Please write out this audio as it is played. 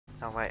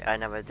Oh wait, I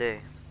never do.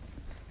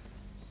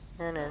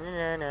 I'm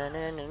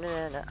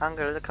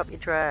gonna look up your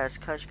dress,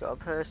 cause you got a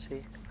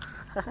pussy.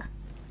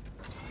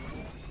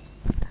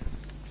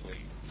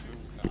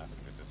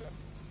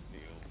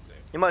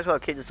 You might as well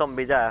keep the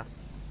zombie there.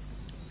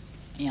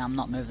 Yeah, I'm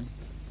not moving.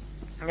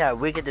 Yeah,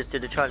 we could just do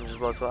the challenge as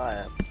well to I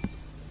am.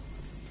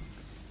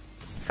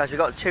 Cause we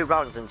got 2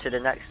 rounds until the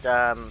next,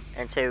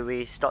 until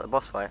we start the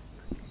boss fight.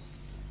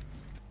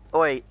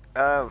 Oi,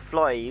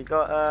 Floy, you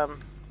got,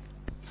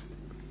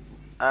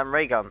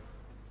 ray gun.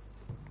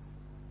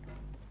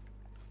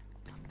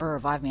 Bro,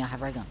 revive me, I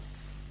have ray gun.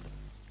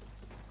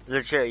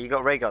 Legit, you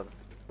got ray gun.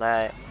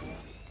 Like,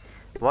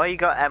 why you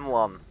got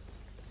M1?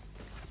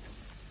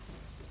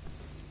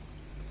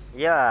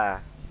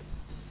 Yeah.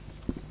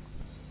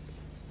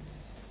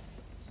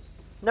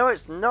 No,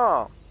 it's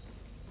not.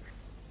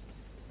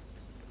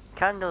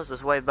 Candles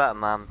is way better,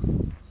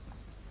 man.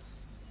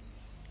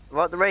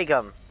 What the ray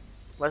gun?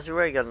 Where's the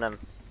ray gun then?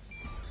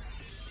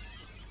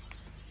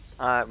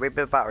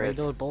 Rebuild batteries.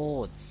 Rebuild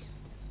boards.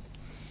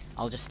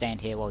 I'll just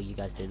stand here while you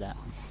guys do that.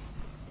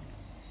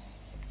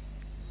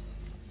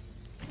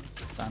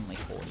 It's only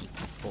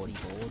 40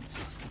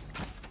 boards.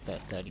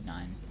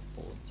 39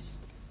 boards.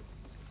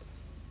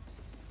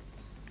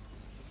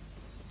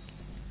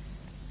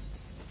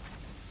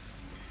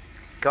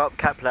 Go up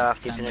Kepler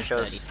after you Only finish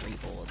those.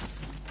 33 boards.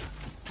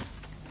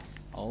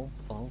 Oh,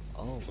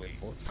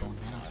 boards going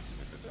down.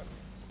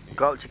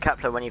 Go up to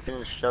Kepler when you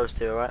finish those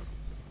 2, alright?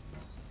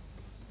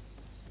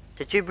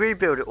 Did you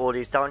rebuild all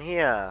these down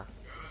here?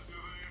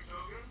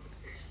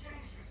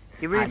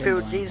 You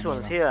rebuild these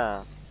ones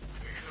here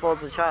for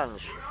the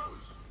challenge.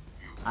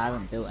 I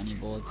haven't built any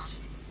boards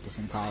this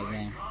entire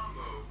game.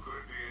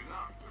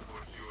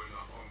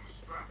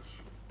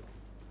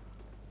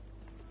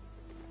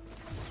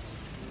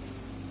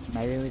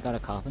 Maybe we got a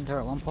carpenter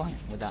at one point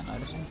without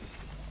noticing.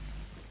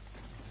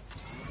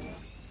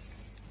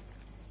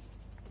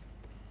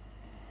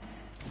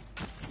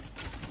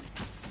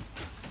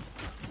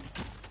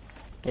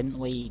 Didn't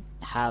we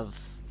have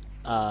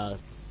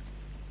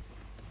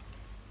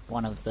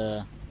one of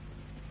the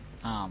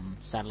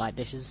satellite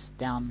dishes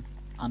down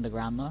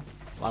underground though?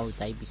 Why would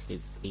they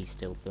be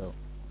still built?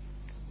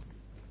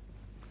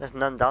 There's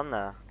none down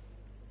there.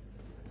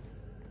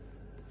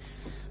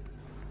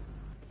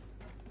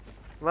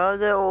 Well,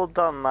 they're all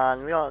done,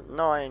 man. We got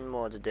 9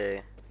 more to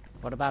do.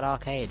 What about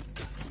arcade?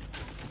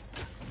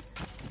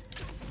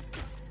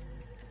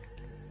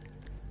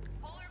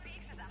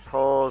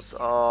 Pause.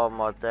 Oh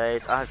my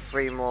days. I had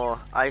 3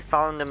 more. I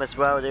found them as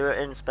well. They were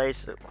in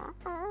space.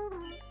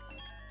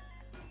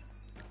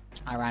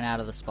 I ran out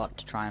of the spot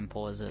to try and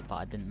pause it, but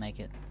I didn't make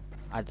it.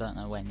 I don't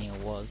know where Neil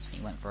was. He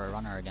went for a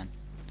runner again.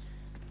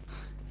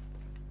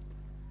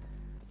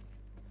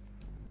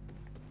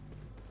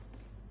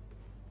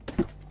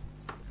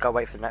 Gotta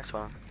wait for the next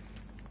one.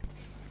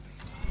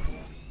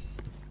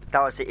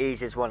 That was the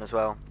easiest one as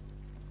well.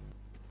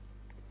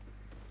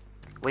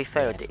 We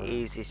failed the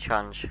easiest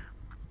challenge.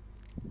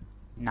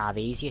 Nah,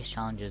 the easiest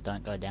challenges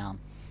don't go down.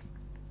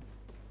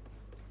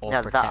 Or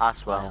Yeah, protect that as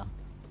the player. well.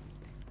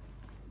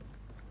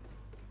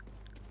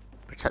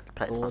 Protect the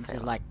player. Boards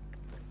is like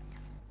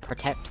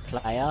protect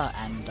player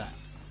and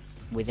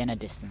within a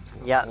distance.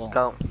 Yeah, well,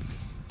 go.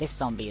 This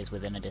zombie is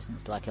within a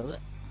distance. Do I kill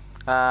it?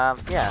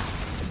 Yeah.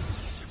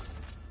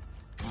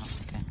 Oh,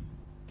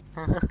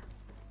 okay.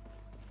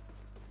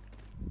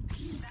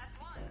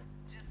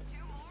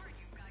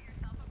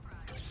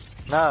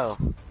 No.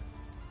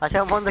 I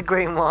don't want the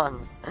green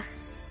one.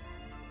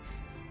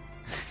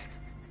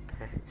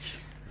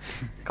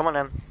 Come on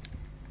then.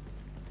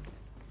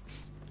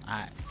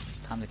 Alright,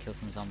 time to kill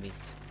some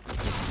zombies.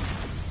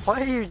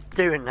 Why are you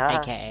doing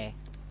that? AKA.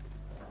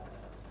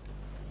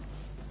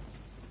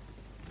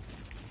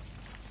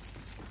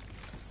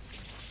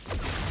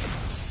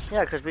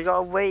 Yeah, because we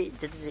gotta wait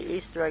to do the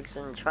Easter eggs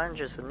and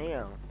challenges for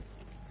Neo.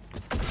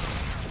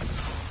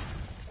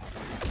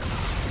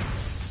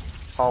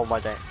 Oh my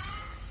day.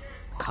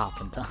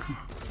 Carpenter.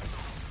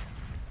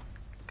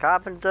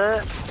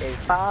 Carpenter is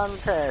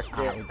fantastic.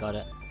 Alright, we got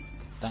it.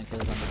 Don't kill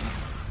the zombies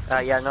now.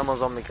 Yeah, no more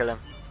zombie killing.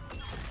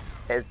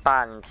 It's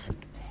banned.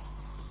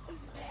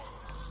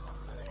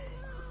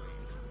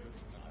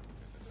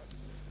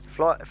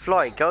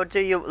 Floyd, go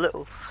do your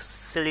little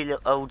silly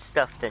little old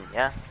stuff then,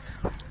 yeah?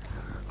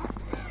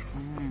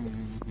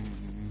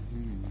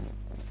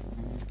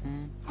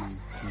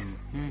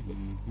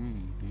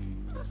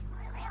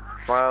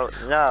 Well,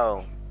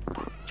 no.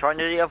 Try and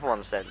do the other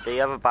ones then,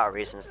 the other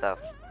batteries and stuff.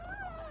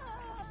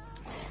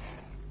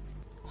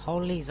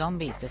 Holy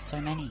zombies, there's so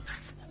many.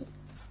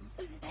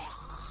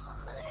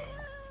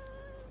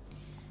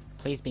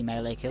 Please be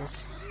melee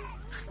kills.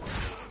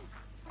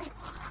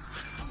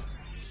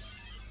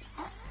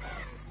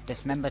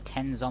 Dismember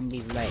 10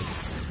 zombies'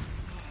 legs.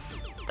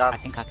 I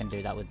think I can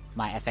do that with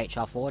my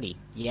FHR-40.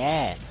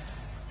 Yeah!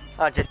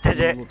 I just did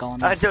it. We'll go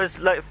on I just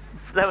like,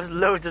 there was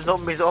loads of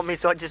zombies on me,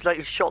 so I just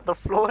like shot the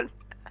floor.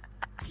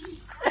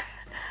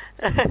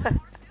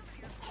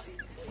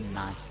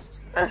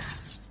 Nice.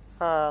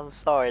 Oh, I'm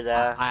sorry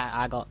there.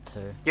 I got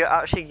to. You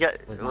actually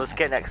Was was not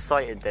getting epic.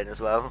 excited then as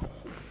well.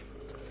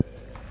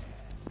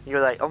 You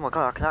were like, oh my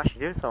god, I can actually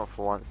do something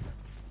for once.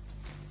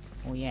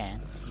 Well, yeah,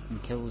 you can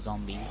kill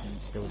zombies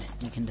and still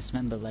you can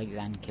dismember legs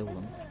and kill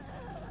them.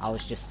 I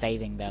was just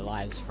saving their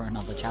lives for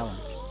another challenge.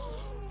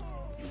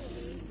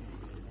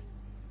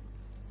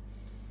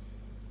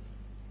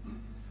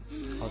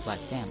 I was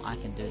like, damn, I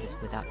can do this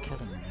without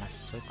killing them.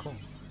 That's so cool.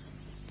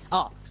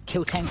 Oh,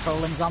 kill 10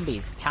 crawling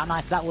zombies. How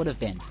nice that would have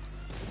been.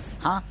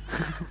 Huh?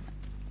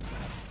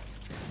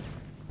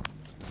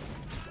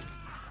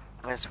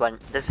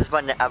 This is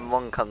when the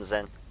M1 comes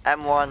in.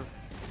 M1.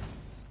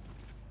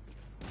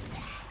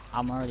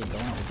 I'm already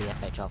doing it with the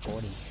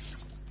FHR-40.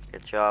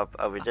 Good job.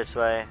 Over this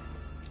way.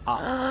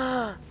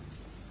 Oh.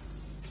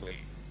 Please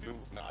do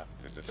not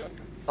disassemble.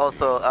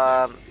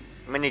 Also,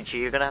 Mini G,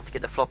 you're gonna have to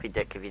get the floppy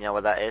dick if you know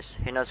what that is.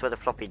 Who knows where the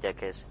floppy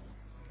dick is?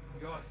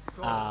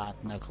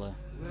 No clue.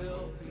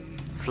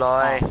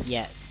 Fly. Oh,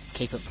 yeah,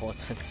 keep it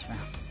paused for this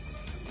round.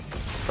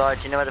 Fly,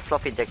 do you know where the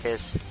floppy dick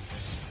is?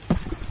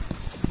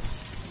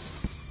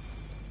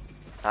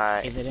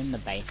 Alright. Is it in the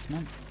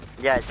basement?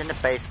 Yeah, it's in the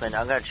basement.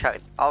 I'm gonna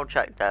check. I'll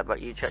check there,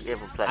 but you check the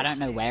other place. I don't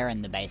know where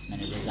in the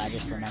basement it is. I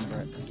just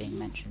remember it being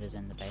mentioned as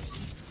in the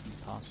basement in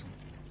the parcel.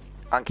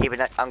 I'm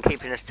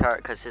keeping this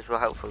turret because this will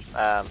help for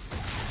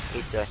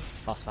Easter egg.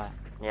 Boss fight.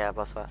 Yeah,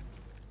 boss fight.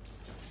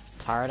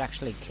 Turret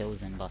actually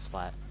kills in boss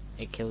fight.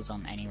 It kills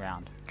on any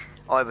round.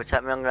 Alright,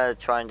 protect me. I'm gonna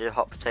try and do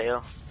hot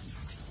potato.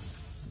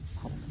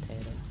 Hot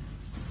potato.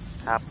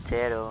 Hot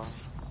potato.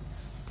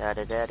 Da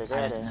da da da da.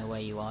 I don't know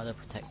where you are to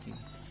protect you.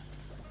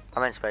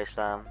 I'm in Space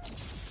Land.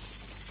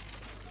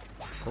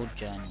 It's called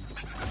Journey.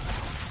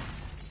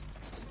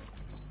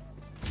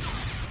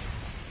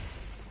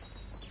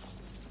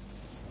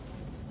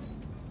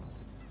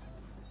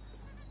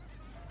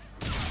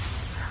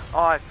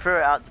 Oh, I threw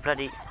it out the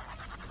bloody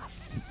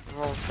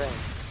wrong thing.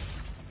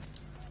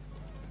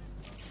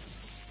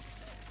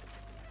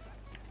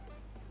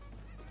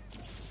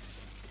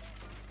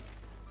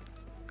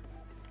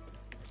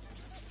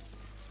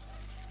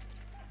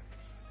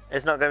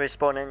 It's not going to be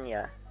spawning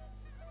yet.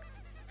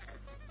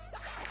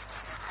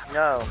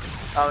 No,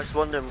 I was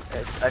wondering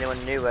if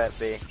anyone knew where it'd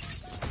be.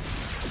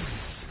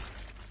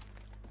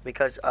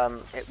 Because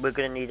we're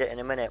going to need it in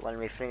a minute when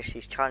we finish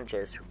these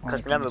challenges.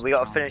 Because remember, we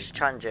got to finish the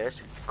challenges,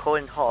 call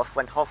in Hoff,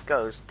 when Hoff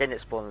goes, then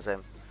it spawns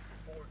him.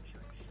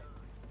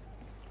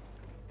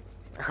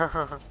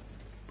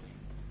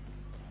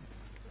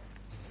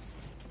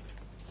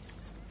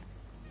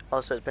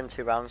 Also, it's been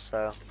 2 rounds,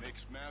 so...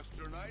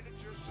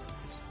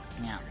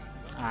 Yeah.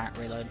 Alright,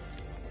 reload.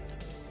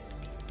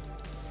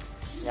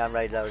 Yeah, I'm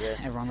ready loaded.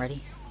 Everyone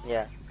ready?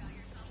 Yeah.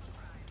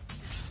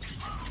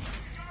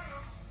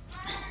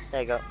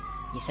 There you go.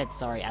 You said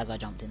sorry as I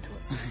jumped into it.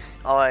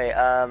 Alright,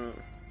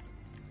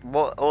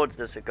 what order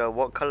does it go?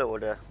 What colour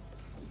order?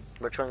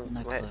 Which one?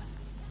 No wait. clue.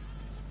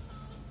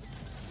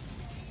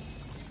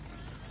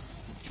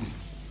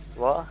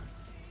 What?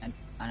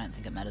 I don't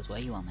think it matters where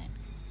you are, mate.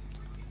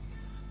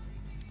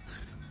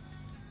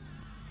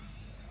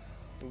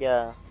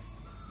 Yeah.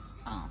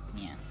 Oh,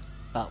 yeah.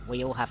 But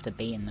we all have to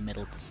be in the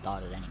middle to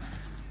start it anyway.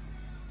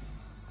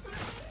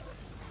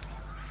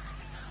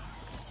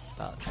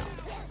 But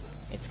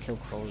it's kill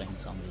crawling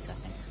zombies, I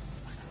think.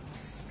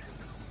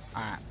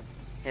 Alright.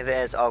 If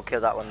it is, I'll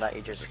kill that one that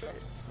you just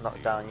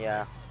knocked down,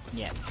 yeah.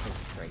 Yeah, kill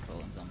 3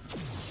 crawling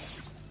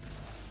zombies.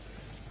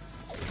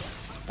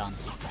 Done.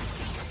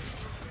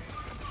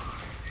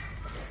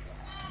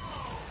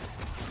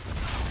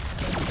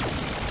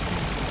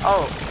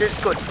 Oh, this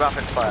is good,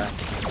 rapid fire.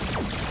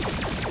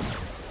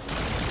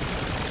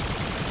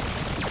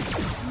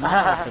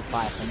 Not rapid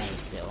fire for me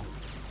still.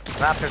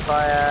 Rapid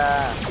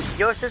fire.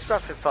 Yours is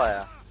rapid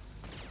fire.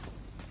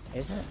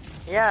 Is it?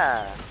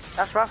 Yeah,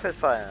 that's rapid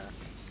fire.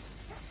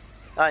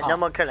 Alright, no Oh.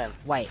 more killing.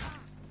 Wait.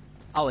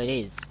 Oh, it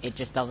is. It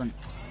just doesn't...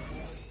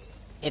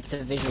 It's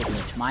a visual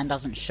glitch. Mine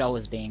doesn't show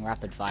as being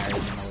rapid fire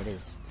even though it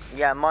is.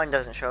 Yeah, mine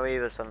doesn't show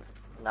either, so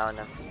now and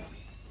then.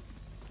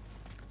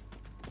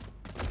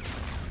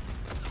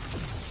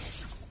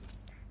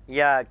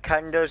 Yeah,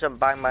 Kendos and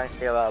Bang Bang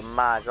Steel are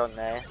mad, aren't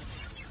they?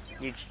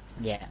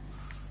 Yeah.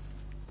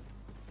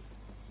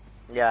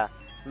 Yeah,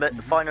 but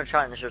the final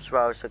challenge as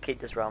well, so keep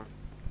this round.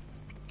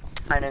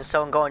 And then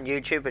someone go on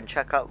YouTube and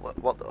check out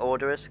what the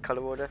order is,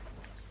 colour order.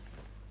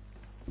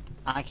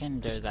 I can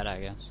do that,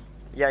 I guess.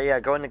 Yeah,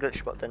 go in the glitch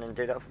spot then and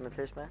do that for me,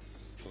 please, man.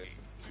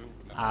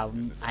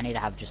 I need to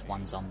have just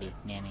 1 zombie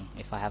near me.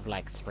 If I have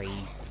like 3,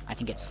 I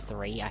think it's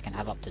 3, I can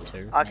have up to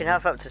 2. I can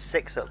have up to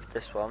 6 up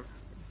this one.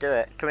 Do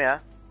it. Come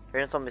here.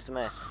 Bring the zombies to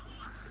me.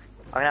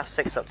 I can have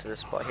 6 up to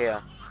this spot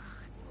here.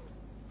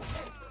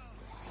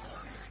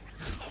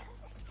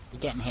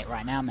 You're getting hit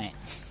right now, mate.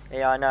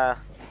 Yeah, I know.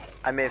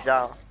 I moved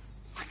out.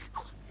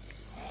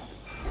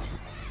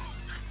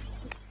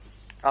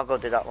 I'll go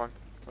do that one.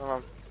 Come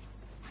on.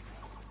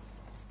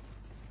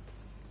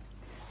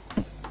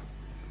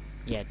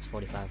 Yeah, it's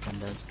 45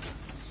 windows.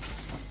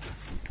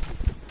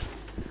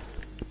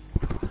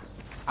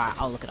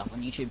 Alright, I'll look it up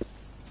on YouTube.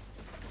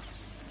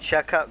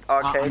 check out Oh,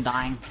 I'm arcade.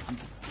 dying.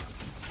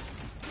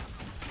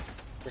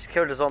 Just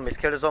kill the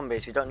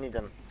zombies, you don't need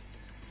them.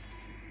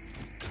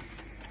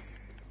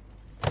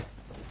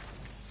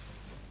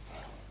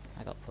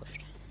 I got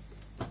pushed.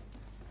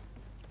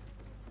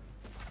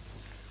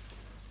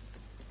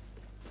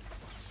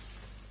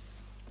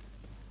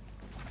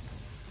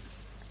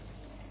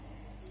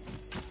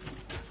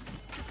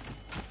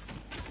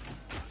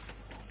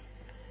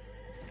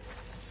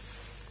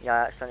 Yeah, I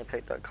accidentally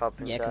picked up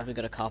carpenter. Yeah, because we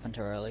got a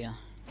carpenter earlier.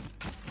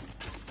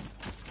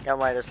 Don't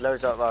worry, there's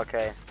loads up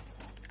arcade.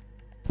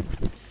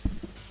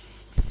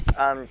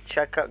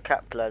 Check out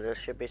Kepler, there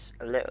should be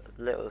a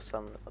little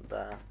some up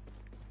there.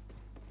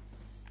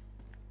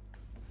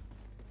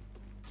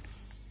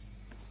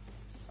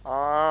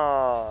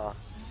 Oh.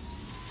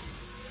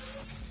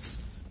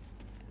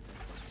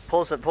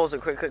 Pause it,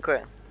 quick.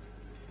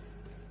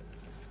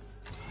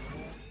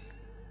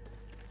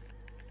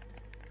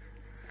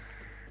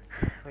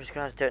 We're just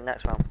gonna have to do it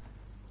next round.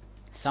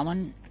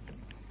 Someone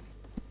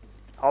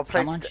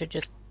should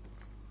just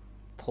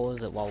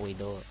pause it while we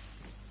do it.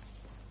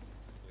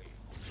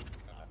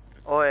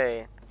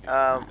 Oi,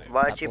 why'd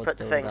That you board's put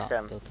the built things up,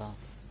 then? built up.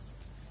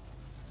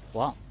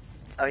 What?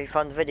 Have you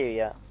found the video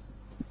yet?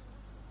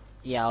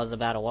 Yeah, I was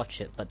about to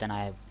watch it, but then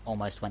I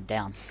almost went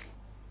down.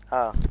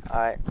 Oh,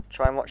 alright.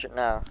 Try and watch it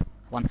now.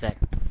 1 sec.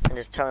 And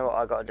just tell me what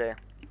I gotta do.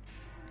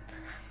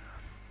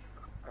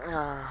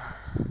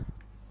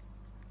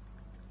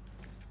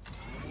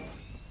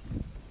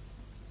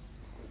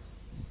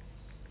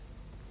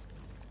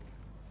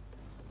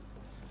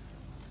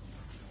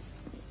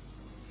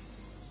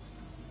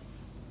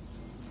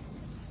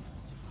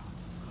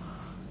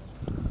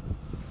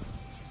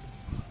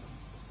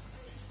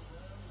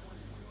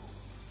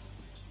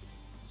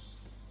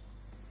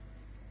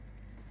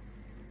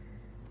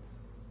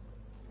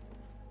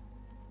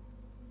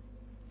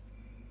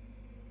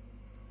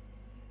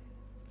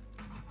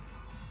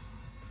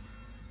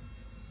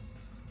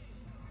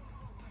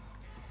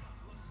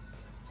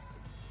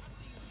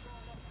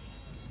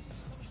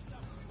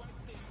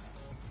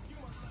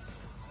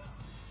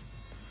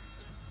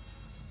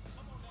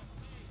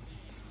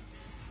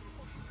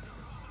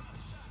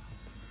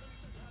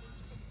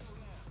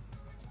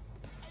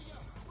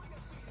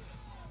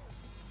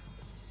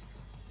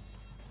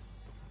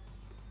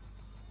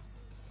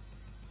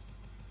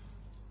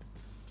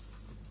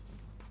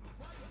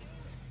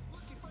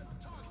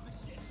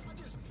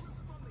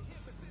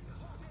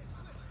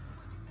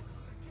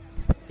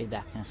 Be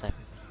back in a sec.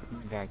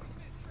 Very quick.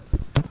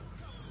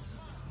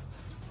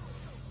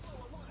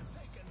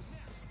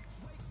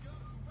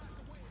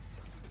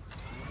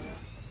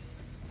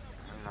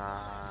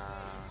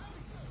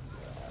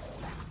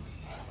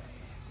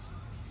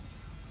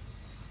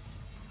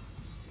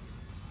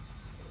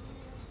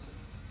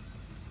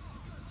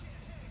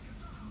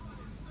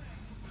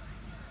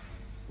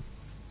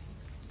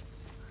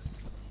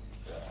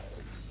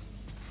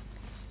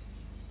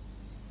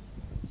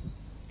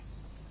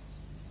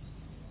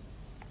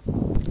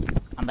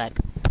 I'm back.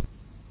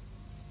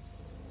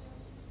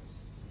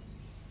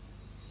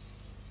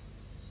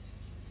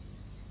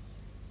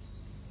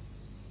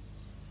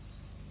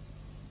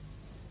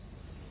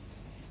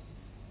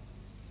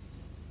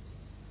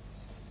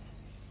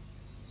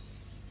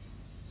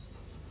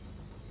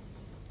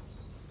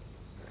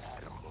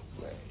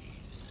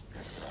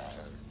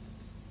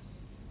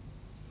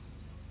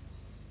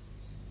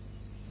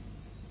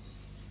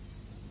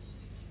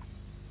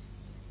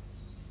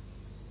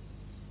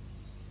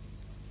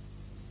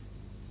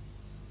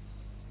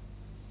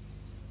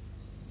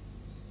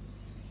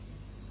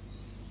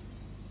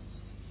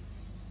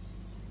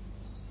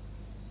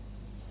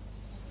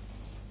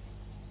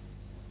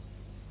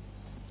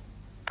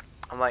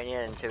 I'm waiting in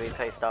until he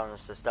plays down the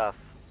stuff.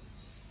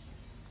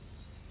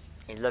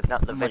 He's looking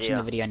at the I'm video. watching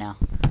the video now.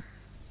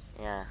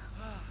 Yeah.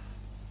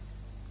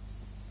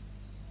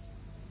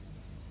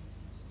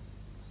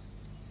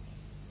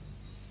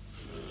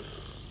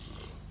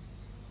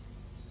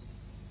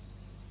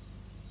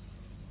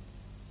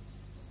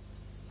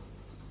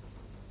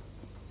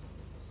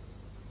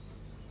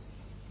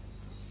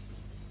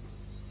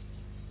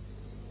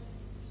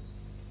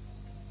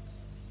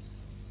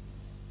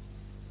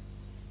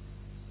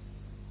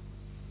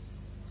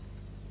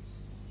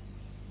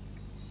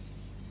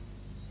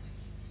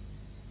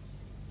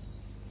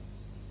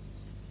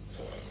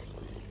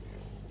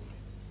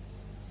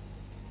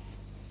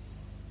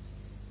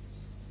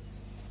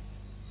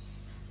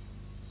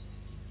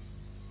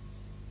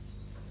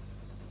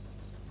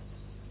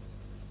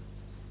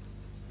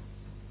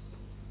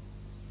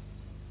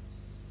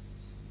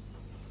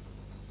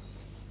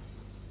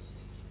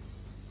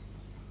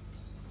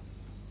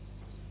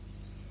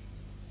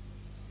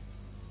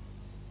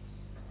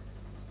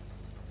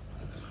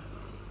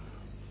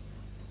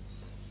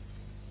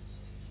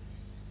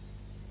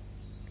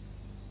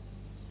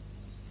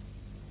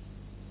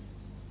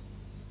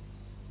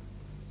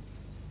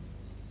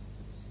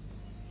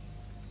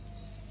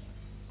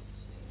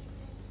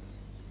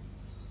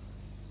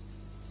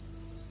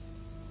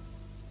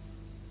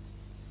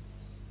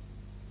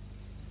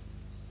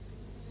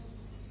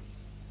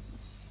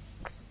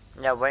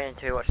 Yeah, wait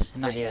until you watch this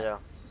Not video yet.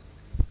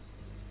 though.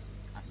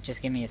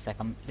 Just give me a sec.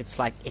 It's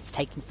like, it's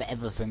taking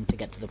forever for him to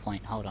get to the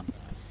point. Hold on.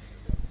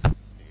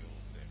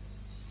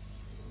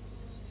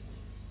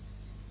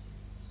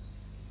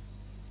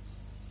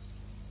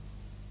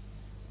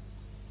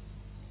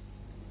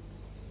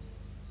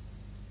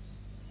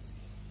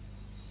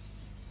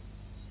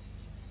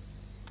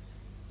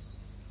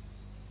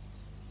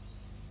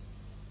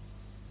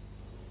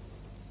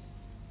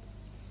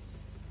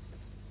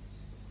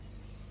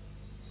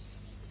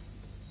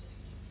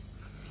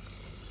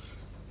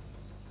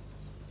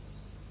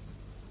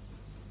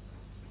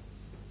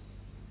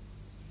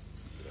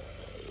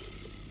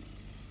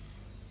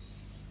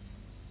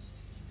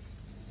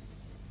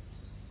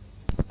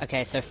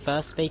 Okay, so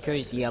first speaker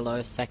is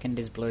yellow, second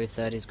is blue,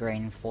 third is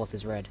green, fourth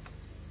is red.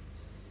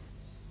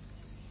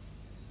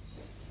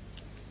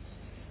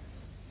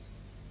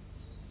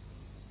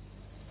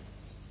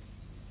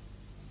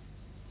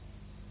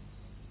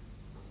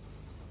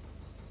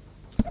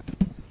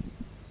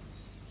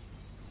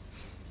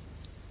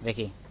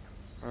 Vicky.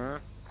 Hmm?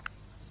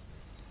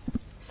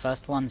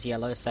 First one's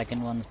yellow,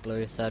 second one's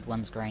blue, third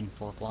one's green,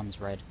 fourth one's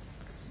red.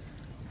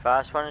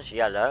 First one's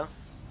yellow,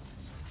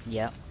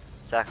 Yep,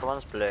 second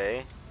one's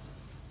blue,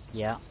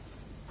 yep,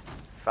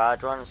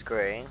 third one's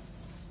green,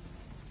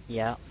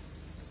 yep,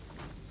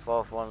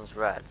 fourth one's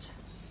red.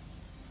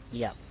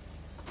 yep.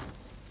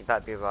 You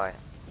better be right.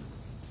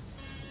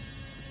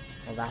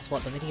 Well, that's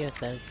what the video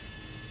says.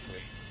 Please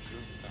do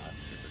not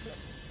disassemble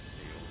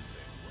the old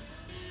thing.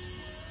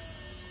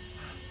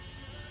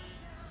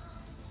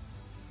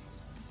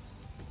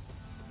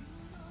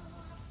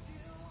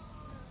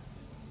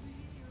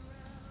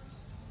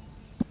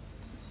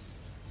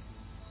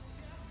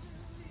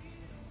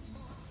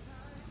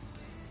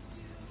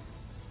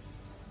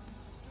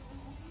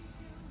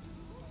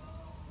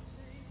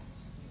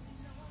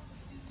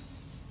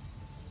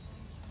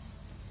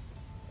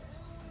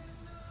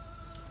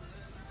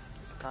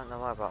 I don't know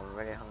why, but I'm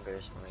really hungry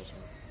for some reason.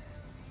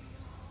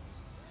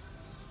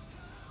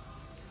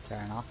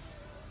 Fair enough.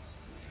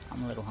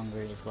 I'm a little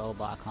hungry as well,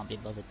 but I can't be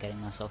bothered getting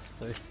myself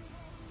food.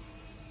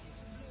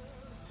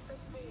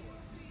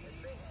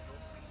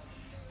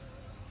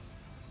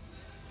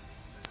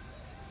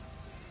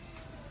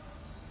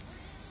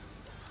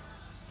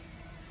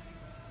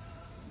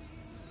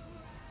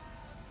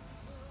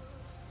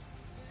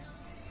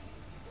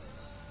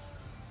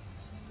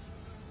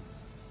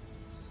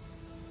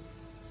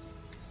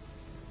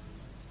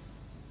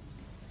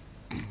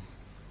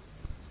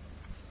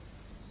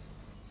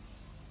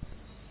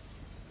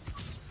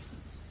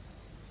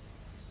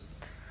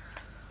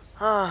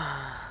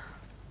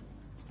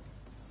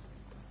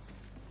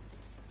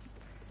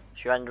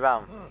 Should we end the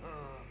round?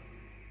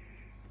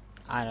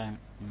 I don't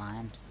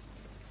mind.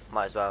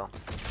 Might as well.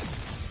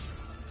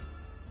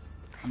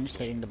 I'm just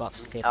hitting the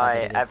box to see if I Alright,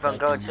 get a good everyone third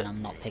go gun to- and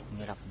I'm not picking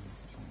it up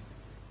unless it's something.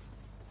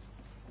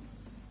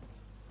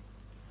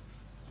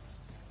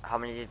 How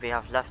many did we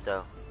have left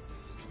though?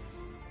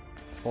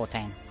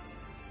 14.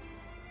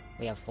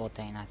 We have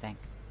 14, I think.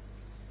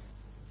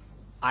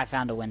 I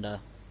found a window.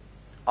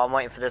 I'm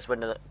waiting for this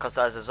window because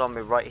there's a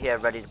zombie right here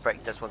ready to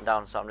break this one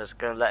down, so I'm just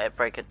gonna let it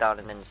break it down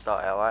and then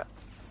start it, alright?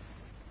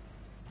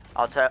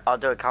 I'll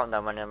do a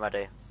countdown when I'm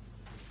ready.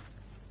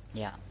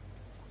 Yeah.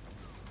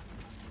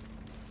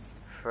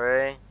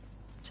 3,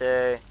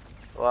 2,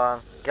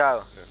 1,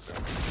 go.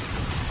 System.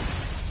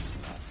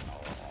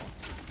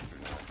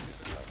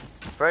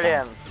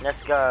 Brilliant,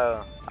 let's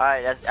go.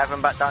 Alright, let's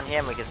everyone back down here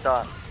and we can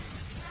start.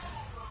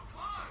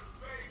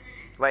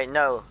 Wait,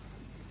 no.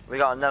 We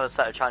got another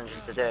set of challenges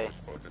to do.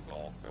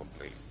 Protocol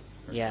complete.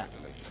 Yeah.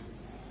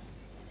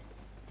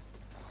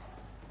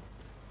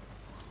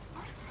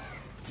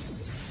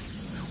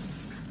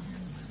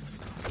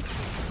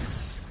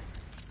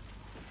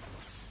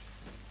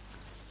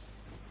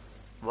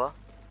 What?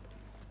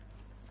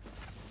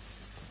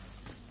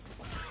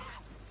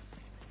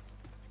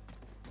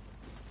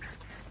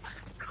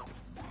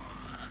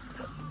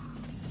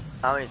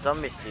 How many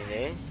zombies do you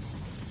need?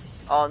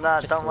 Oh no,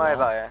 Just don't a worry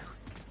lot. about it.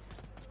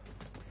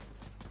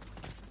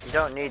 You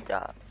don't need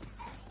that.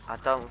 I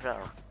don't know.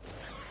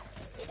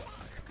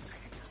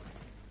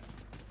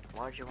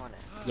 Why'd you want it?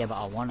 Yeah, but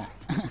I want it.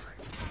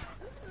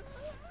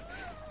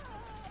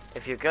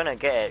 If you're gonna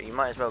get it, you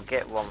might as well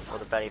get one for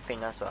the belly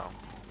thing as well.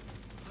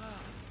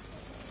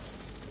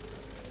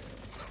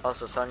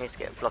 Also, someone needs to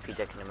get a floppy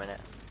dick in a minute.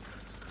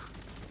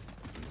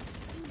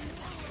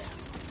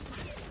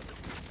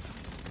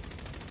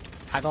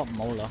 I got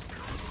Mola.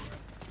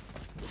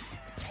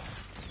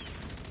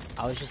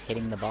 I was just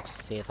hitting the box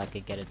to see if I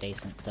could get a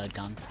decent third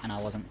gun, and I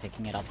wasn't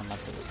picking it up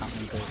unless it was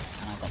something good,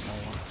 and I got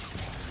Mola.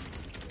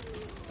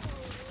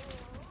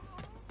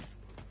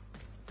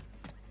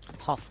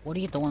 Hoff, what are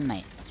you doing,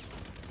 mate?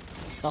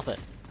 Stop it.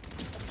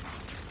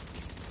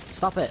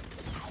 Stop it!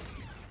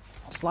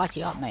 I'll slice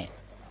you up, mate.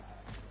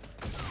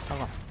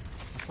 Fuck off.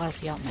 I'll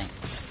slice you up, mate.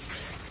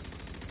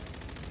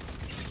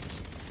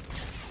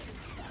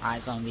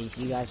 Alright, zombies,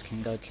 you guys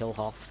can go kill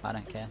Hoff, I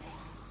don't care.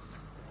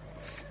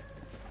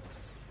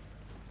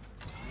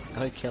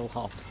 Go kill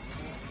Hoff.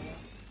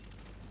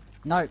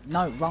 No,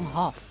 no, wrong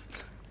half.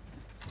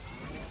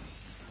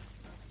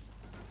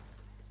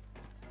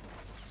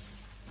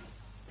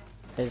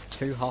 There's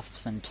 2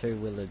 Hoffs and 2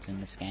 Willards in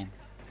this game.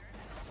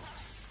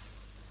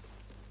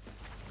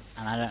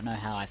 And I don't know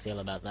how I feel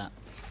about that.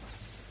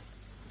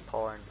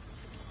 Porn.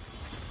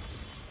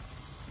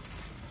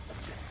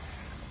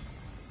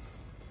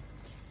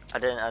 I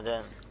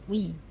didn't.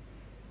 Wee.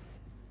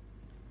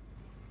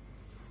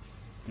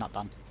 Not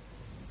done.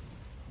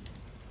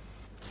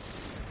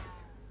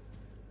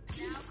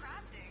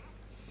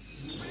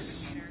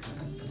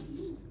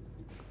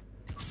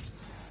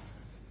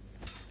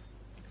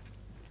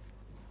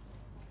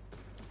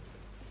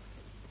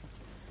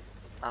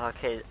 I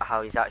like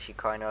how he's actually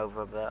crying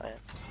over about it.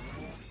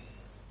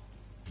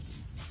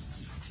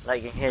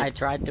 Like you can hear. I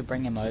tried to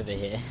bring him over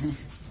here.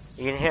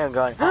 You can hear him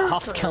going.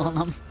 Hoff's killing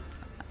him.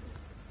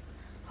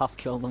 Hoff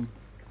killed him.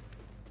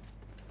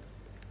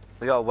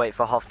 We gotta wait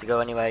for Hoff to go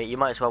anyway. You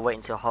might as well wait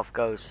until Hoff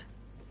goes.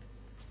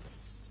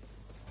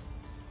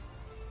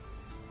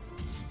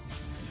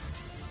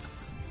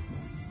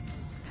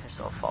 Piss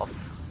off,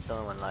 Hoff.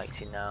 No one likes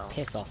you now.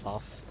 Piss off,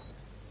 Hoff.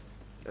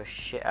 You're a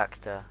shit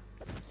actor.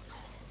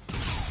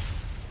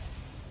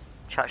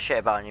 Chat shit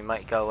about him, you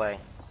might go away.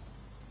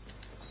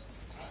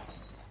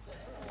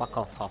 Fuck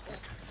off, Hoff.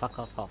 Fuck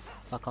off,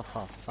 Hoff. Fuck off,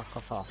 Hoff. Fuck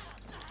off, Hoff.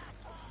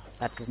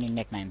 That's his new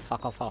nickname.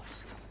 Fuck off,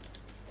 Hoff.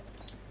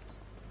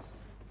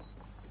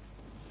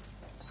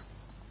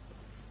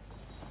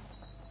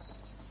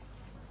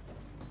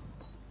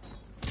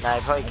 Nah, I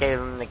probably gave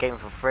him the game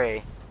for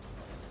free.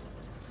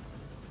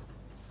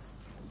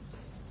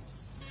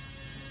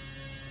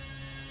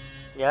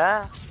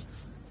 Yeah?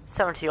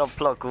 70 odd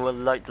block would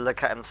like to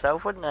look at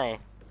himself, wouldn't they?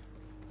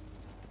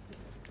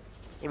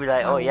 He'd be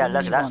like, oh yeah,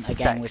 look at that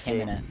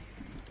sexy.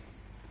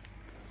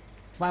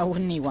 Why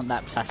wouldn't he want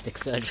that plastic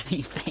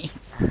surgery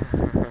face?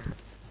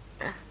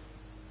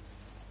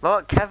 What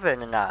about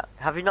Kevin and that?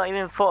 Have you not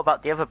even thought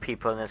about the other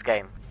people in this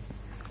game?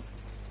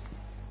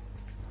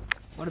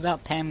 What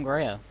about Pam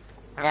Grier?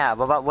 Yeah,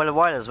 what about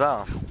Wyler as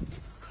well?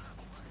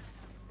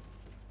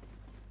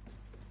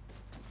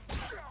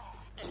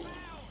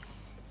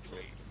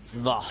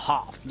 The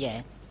Hoff,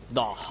 yeah.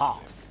 The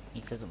Hoff.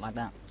 He says it like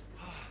that.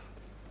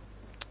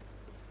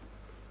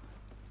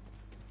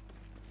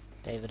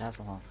 David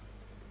Hasselhoff.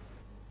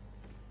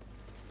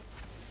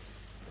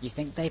 You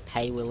think they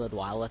pay Willard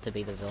Wyler to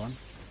be the villain?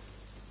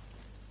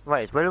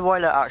 Wait, is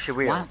Wyler actually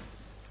real? What?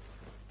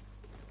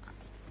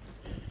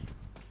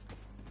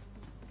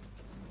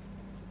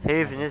 Who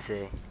even is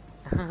he?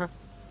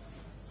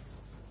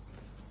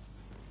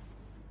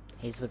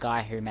 He's the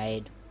guy who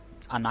made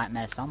A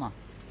Nightmare Summer.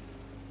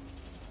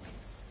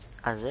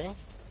 Has he?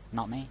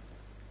 Not me.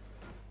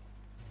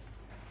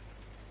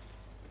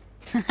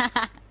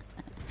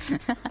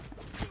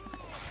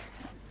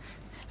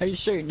 Who's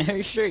shooting?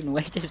 Who's shooting?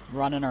 We're just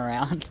running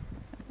around.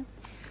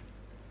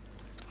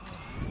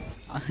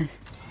 I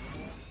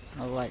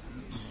was like,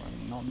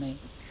 not me.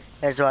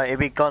 That's right, he'll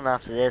be gone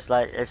after this,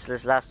 like, it's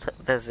this last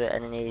visit,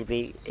 and then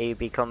he'll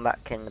be come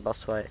back in the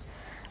boss fight.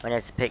 When he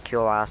has to pick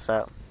your ass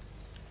up.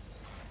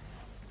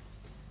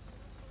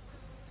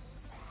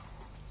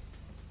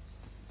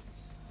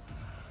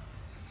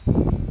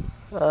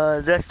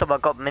 This time I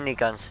got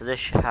miniguns, so this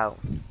should help.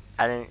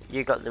 And then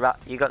you got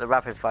the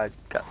rapid fire,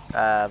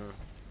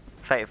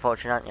 Fate of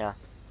Fortune, aren't you?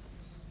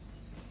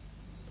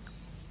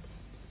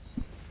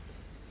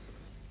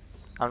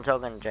 I'm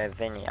talking to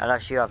Vinny,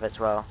 unless you have it as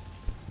well.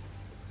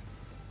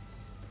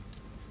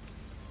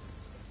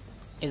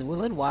 Is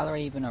Willard Wyler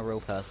even a real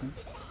person?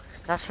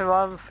 That's what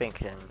I'm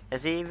thinking.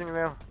 Is he even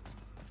real?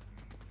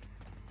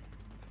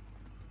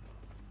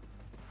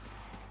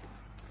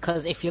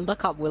 Because if you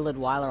look up Willard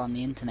Wyler on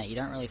the internet, you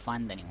don't really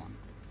find anyone.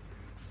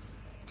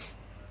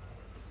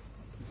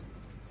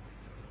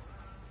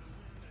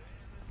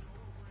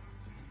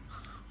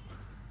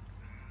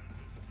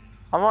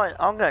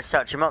 I'm gonna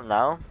search him up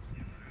now.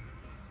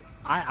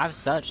 I've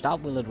searched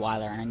up Willard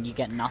Wyler and you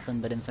get nothing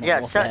but Infinite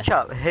Yeah, Warfare. search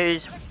up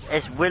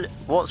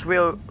what's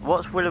Willard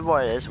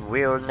Wyler's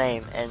real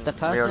name in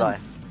real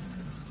life.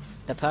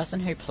 The person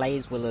who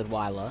plays Willard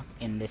Wyler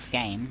in this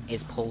game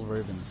is Paul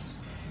Rubens.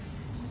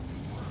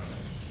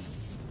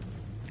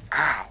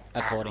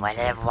 According to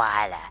Willard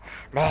Wyler,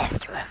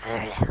 master of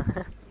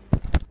Wyler.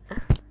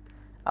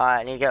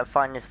 Alright, you gotta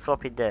find this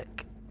floppy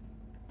dick.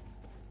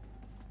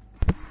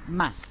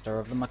 Master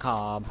of the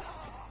Macabre.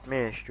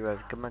 Master of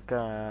the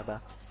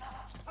Macabre.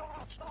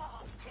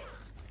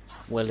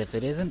 Well, if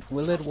it isn't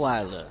Willard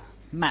Wyler,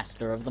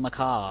 Master of the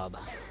Macabre.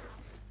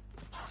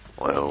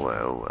 Well.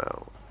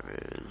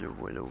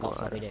 Got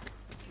floppy dick.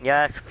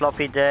 Yes,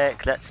 floppy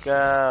dick, let's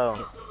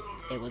go.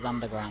 It was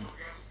underground.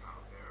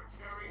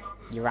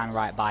 You ran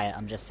right by it,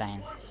 I'm just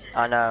saying.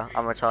 I know,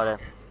 I'm retarded.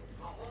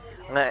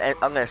 I'm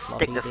gonna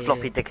stick this dick.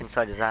 floppy dick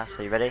inside his ass,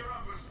 are you ready?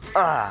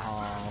 Ah!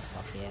 Oh,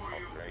 fuck yeah.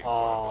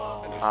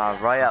 Oh,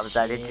 right up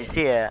there, did you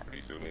see it?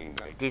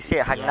 Do you see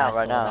it hanging out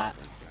right now? That.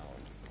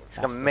 It's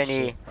like a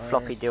mini shit,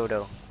 floppy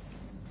dildo.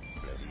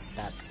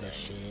 That's the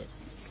shit.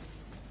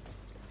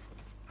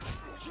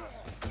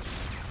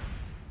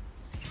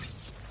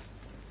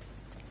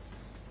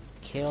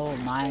 Kill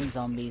 9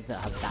 zombies that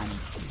have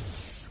damaged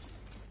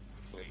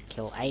you.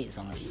 Kill 8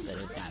 zombies that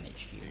have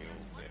damaged you.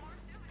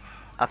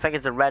 I think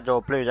it's a red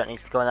or blue that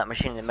needs to go on that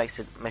machine that makes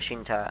the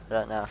machine turret. I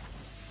don't know.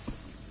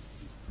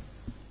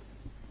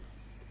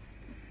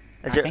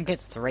 I think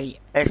it's 3.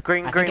 It's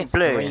green, I green, think it's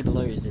blue. 3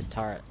 blues, this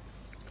turret.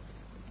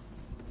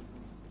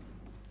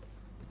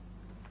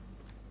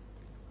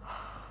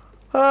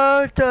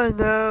 I don't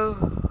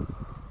know.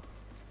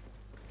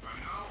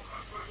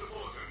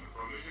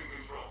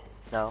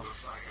 No.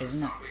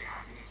 Isn't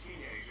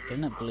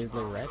it blue,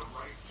 blue, red?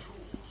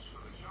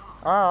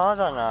 Oh, I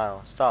don't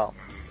know. Stop.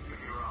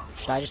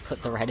 Should I just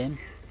put the red in?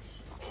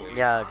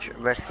 Yeah,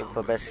 risk it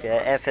for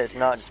biscuit. If it's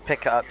not, just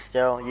pick it up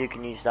still. You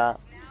can use that.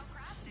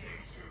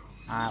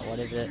 Alright, what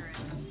is it?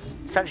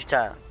 Sentry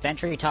turret.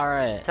 Sentry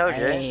turret! Told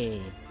you.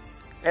 Hey.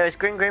 It was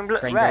green, green, blue,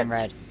 Green, red. green,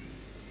 red.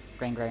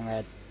 Green, green,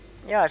 red.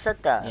 Yeah, I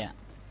said that. Yeah.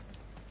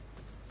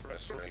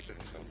 Restoration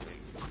complete.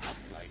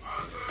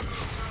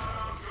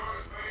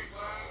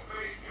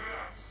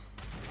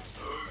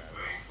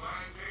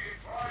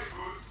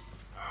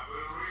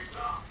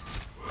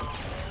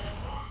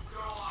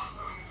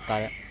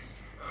 Got it.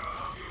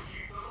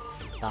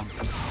 Done.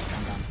 Done.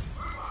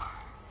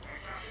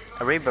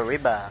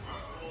 Reba.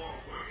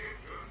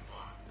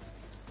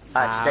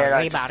 Alright, stay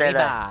there, just stay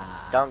there.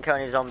 Don't kill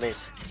any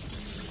zombies.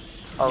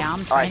 Oh, Yeah, I'm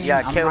alright, training.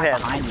 yeah, I'm kill right him.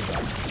 behind you, bro.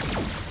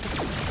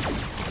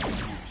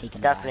 Yeah, he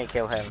can Definitely die.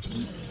 kill him.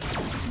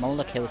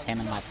 Mola kills him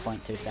in like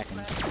 0.2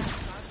 seconds.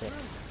 Sick.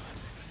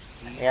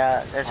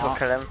 Yeah, this will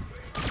kill him.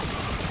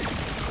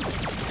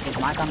 Is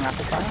my gun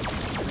rapid fire?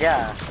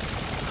 Yeah.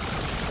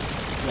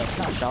 Yeah, it's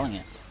not showing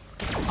it.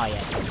 Oh yeah,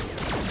 it is.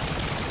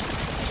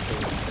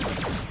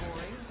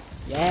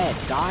 Yeah,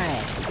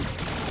 die!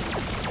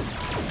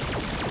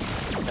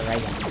 The ray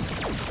guns.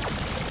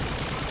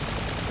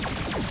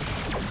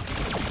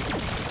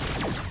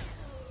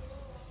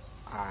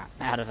 Alright,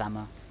 out of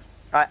ammo.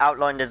 Alright,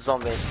 outlined the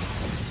zombies.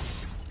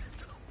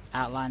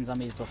 Outline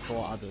zombies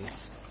before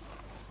others.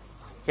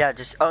 Yeah,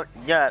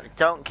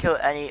 don't kill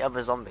any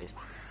other zombies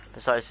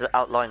besides the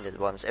outlined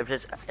ones.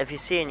 If you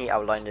see any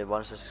outlined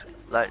ones, just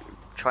like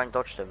try and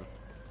dodge them.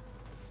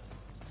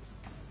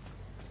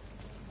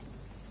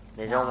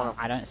 They don't want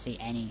to. I don't see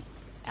any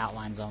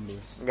outline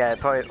zombies. Yeah,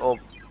 probably all.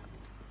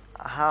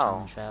 How?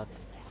 Challenge failed.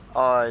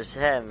 Oh, it's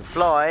him.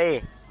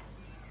 Fly!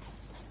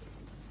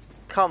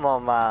 Come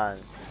on, man.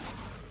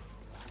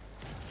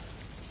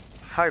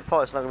 Harry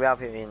Potter's not gonna be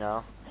happy with me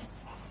now.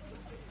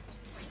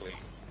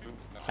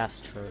 That's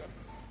true.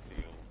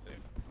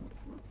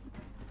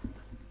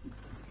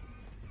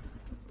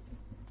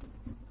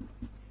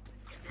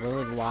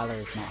 Willard Wyler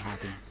is not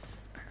happy.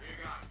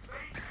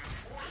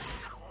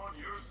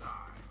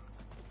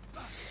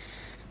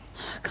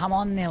 Come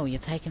on, Neil, you're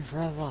taking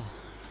forever.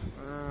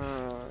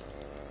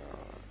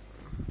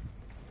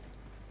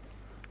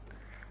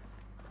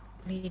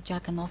 What are you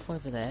jacking off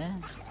over there?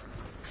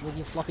 With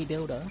your floppy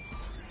dildo?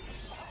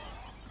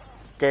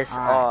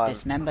 Alright,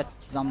 dismember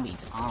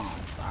zombies' arms,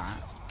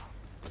 alright.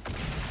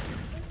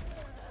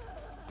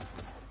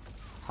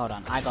 Hold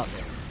on, I got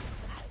this.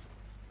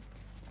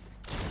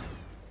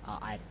 Oh,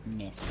 I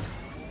missed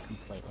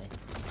completely.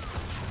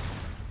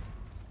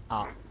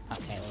 Oh,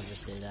 okay, we'll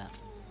just do that.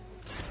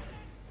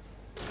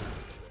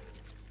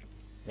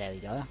 There we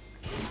go.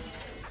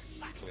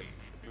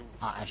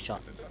 Oh, I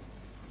shot.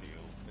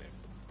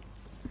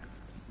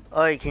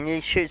 Oh, can you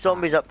shoot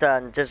zombies up there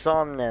and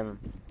disarm them?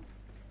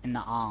 In the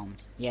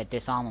arms. Yeah,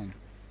 disarm them.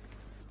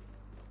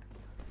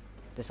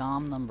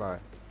 Disarm them, bro.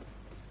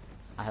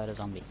 I heard a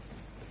zombie.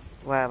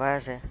 Where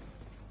is he?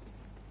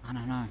 I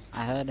don't know.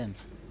 I heard him.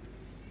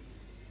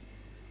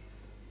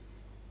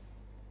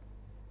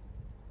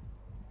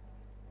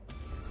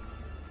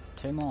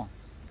 Two more.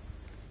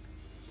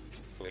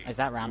 Is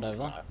that round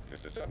over?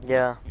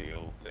 Yeah.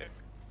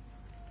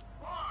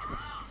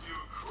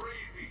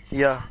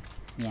 Yeah.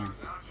 Yeah.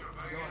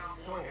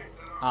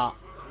 Oh,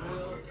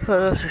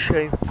 Oh, that's a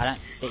shame.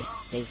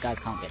 these guys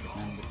can't get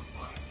dismembered.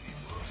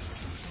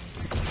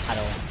 At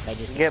all. They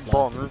just Get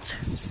explode. bombed.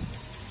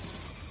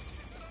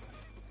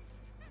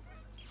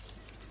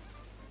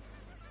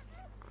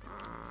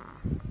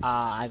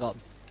 I got...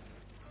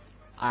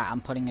 Alright,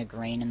 I'm putting a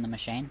green in the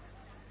machine.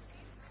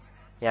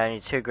 Yeah, I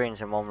need 2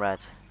 greens and 1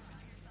 red.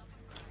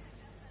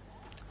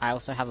 I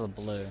also have a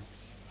blue.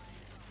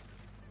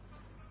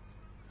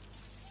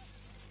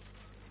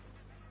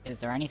 Is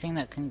there anything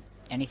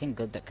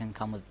good that can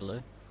come with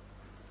blue?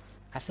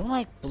 I feel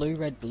like blue,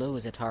 red, blue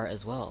is a turret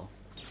as well.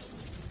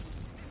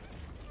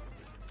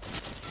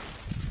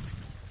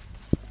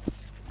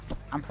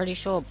 I'm pretty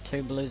sure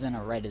 2 blues and a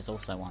red is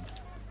also one.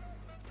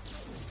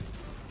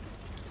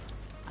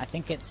 I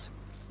think it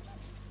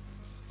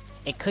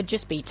could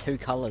just be 2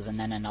 colors and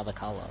then another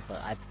color,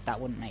 but that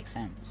wouldn't make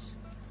sense.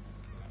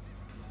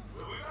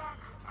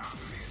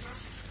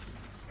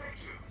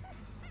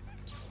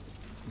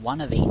 One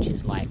of each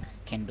is like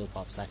Kindle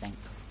Pops, I think.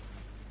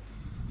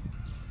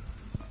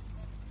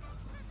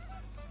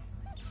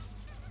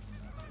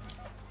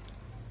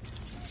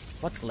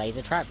 What's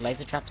laser trap?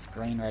 Laser trap's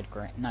green, red,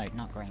 green. No,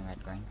 not green, red,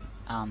 green.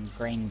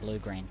 Green, blue,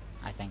 green.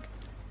 I think.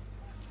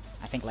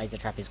 I think laser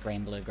trap is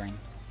green, blue, green.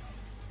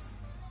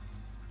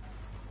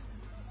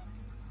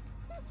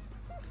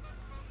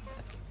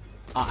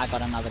 Oh, I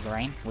got another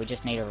green. We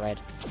just need a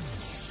red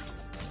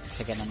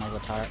to get another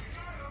turret.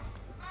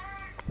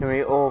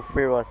 We all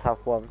three of us have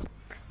one.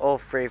 All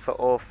three for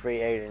all three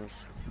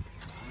aliens.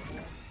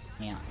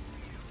 Yeah.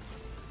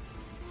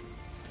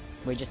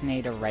 We just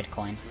need a red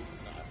coin.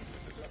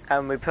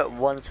 And we put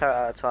one turret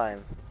at a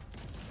time.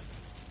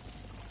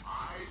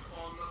 Eyes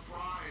on the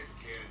prize,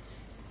 kids.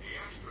 The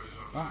extras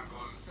are back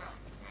on set,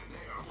 and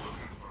they are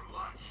looking for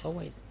lunch. It's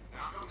always... Now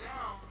come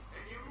down,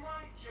 and you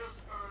might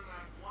just earn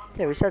that one.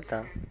 Yeah, we said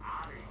that.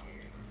 Out of here.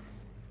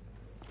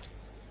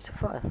 It's a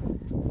fire.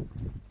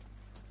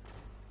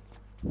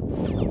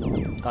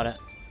 Got it.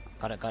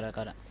 Got it, got it,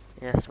 got it.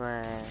 Yes,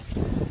 man.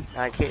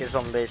 I keep the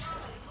zombies.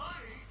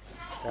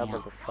 Double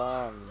Yeah. the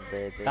fun,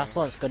 baby. That's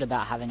what's good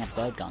about having a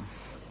third gun.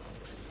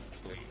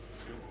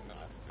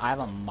 I have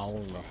a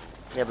molar.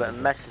 Yeah, but it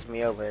messes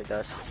me over, it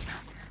does.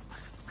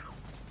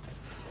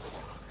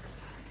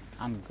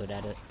 I'm good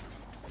at it.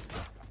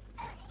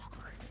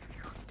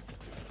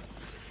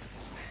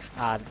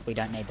 We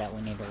don't need that,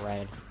 we need a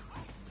red.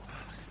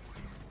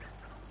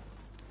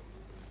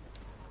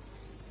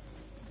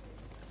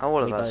 All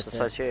of We us, both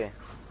besides you.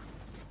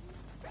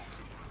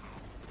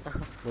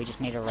 We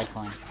just need a red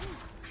coin.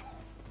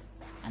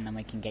 And then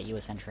we can get you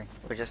a sentry.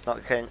 We're just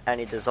not killing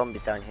any of the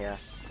zombies down here.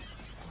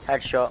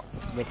 Headshot.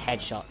 With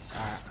headshots,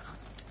 alright.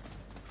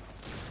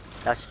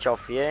 That's a job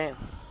for you.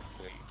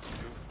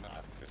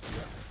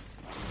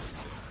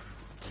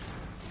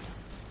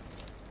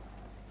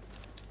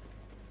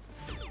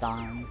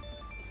 Done.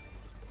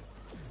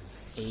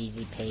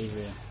 Easy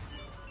peasy.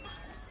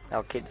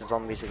 I'll keep the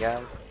zombies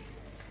again.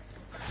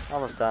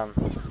 Almost done.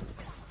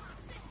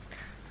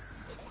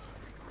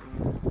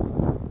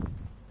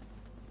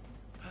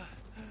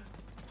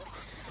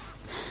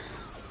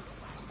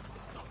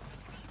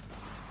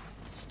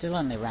 Still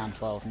only round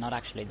 12, not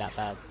actually that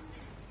bad.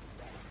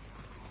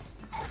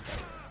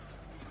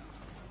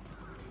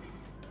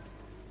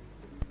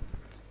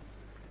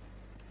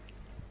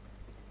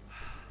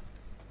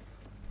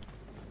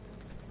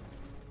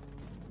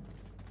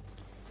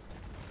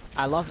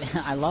 I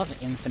love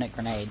infinite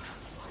grenades.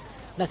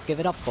 Let's give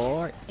it up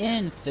for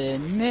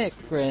infinite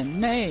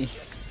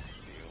grenades.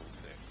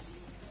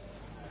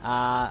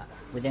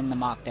 Within the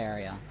marked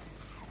area.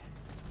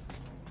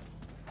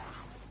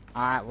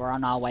 Alright, we're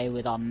on our way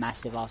with our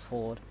massive ass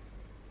horde.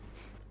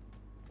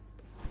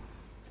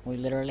 We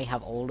literally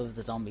have all of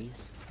the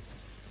zombies.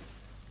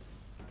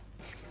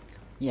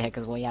 Yeah,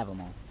 because we have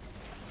them all.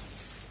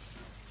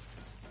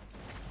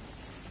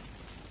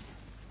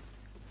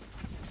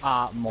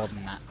 More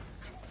than that.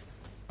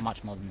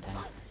 Much more than 10.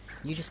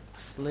 You just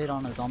slid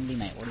on a zombie,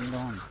 mate. What are you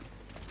doing?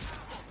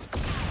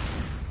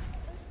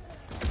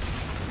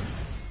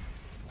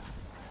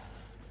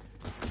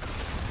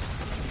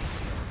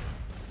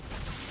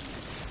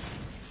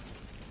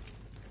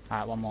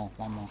 Alright, one more.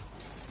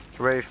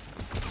 Roof.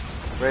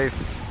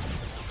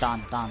 Done.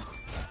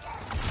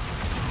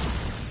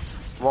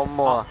 One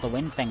more. Oh, the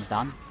wind thing's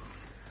done.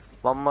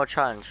 One more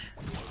challenge.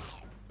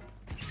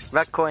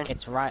 Red coin.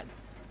 It's right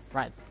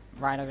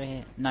over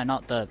here. No,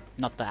 not the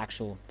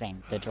actual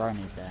thing. The drone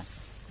is there.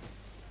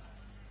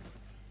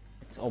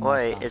 It's almost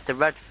Wait, done. is the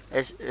red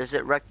is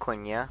it red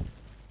coin, yeah?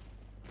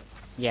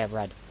 Yeah,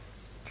 red.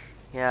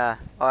 Yeah.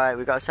 Alright,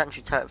 we got a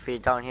sentry turret for you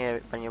down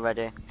here when you're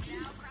ready.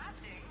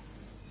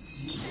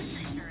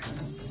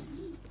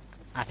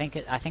 I think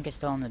it's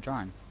still on the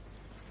drone.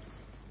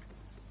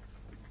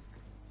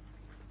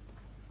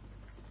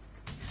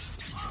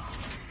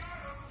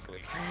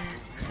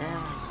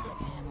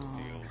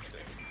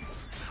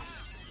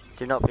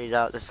 Do not bleed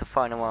out, this is the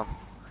final one.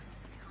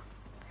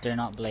 Do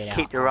not bleed out.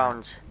 Keep your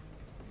rounds.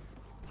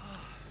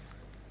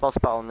 Boss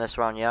battle on this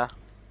round, yeah?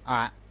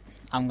 Alright.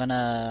 I'm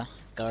gonna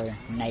go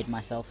nade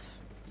myself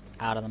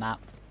out of the map.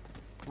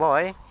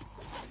 Why?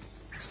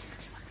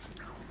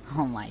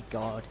 Oh my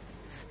god.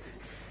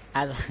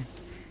 As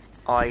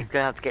Oh, you're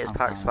gonna have to get his I'm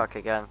packs coming. back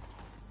again.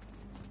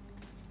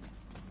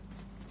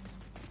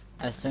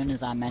 as soon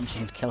as I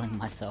mentioned killing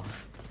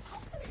myself.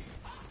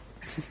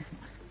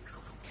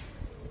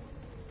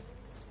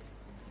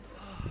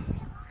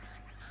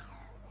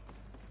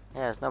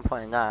 Yeah, there's no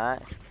point in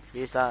that.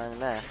 Use that in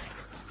there.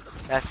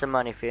 That's some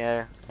money for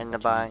you in the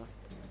bank.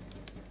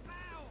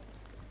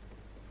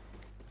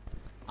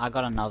 I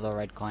got another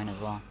red coin as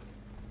well.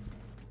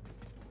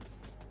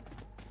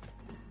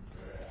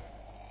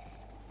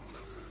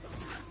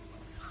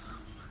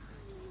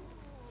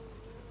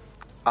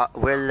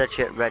 We're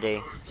legit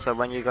ready. So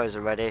when you guys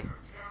are ready,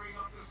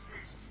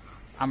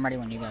 I'm ready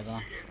when you guys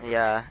are.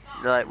 yeah,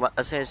 like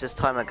as soon as this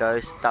timer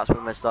goes, that's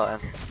when we're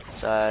starting.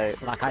 So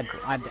Like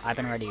I've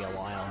been ready a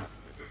while.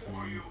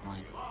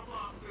 Like,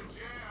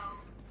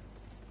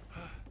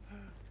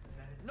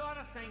 That is not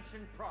a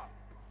sanctioned prop.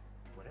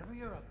 Whatever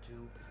you're up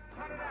to,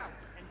 cut it out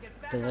and get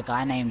back there's a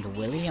guy named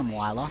William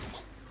Wyler.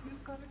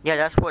 yeah,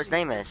 that's what his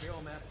name is.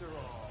 film after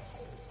all.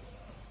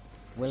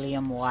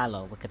 William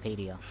Wyler,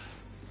 Wikipedia.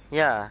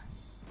 Yeah.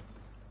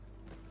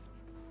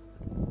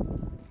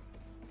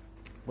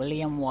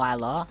 William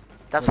Wyler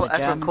That's was what a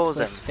everyone German calls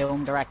Swiss him.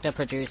 film director,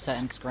 producer,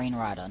 and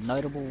screenwriter.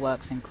 Notable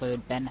works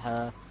include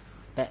Ben-Hur,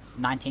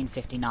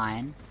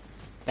 1959,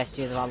 Best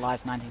Years of Our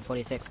Lives,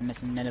 1946, and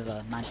Missing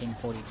Nineveh,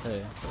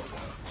 1942.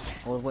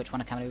 All of which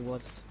won Academy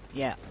Awards.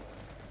 Yeah.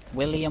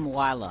 William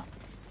Wyler.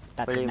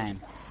 That's his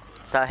name.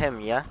 Is that him,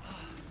 yeah?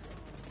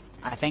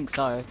 I think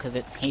so, because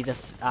he's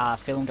a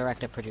film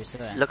director,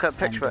 producer, Look at a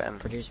picture of him.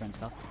 Producer and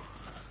stuff.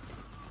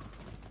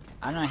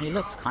 I don't know, he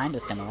looks kind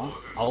of similar.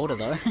 Older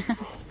though.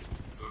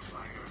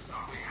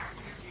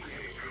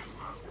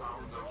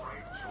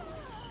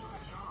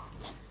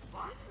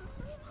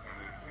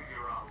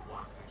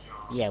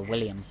 Yeah,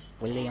 William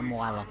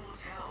Wyler.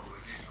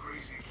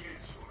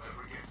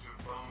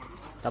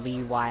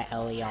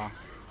 W-Y-L-E-R.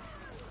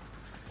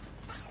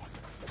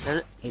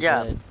 He's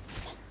Yeah.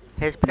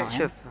 Here's a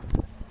picture of...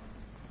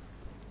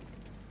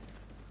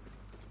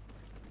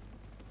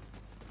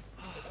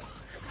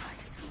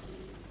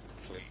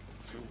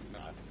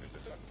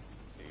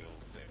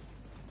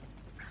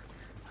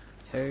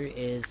 Who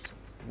is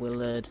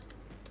Willard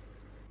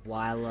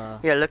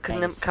Wyler? Yeah, look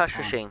at the based cash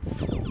on? machine.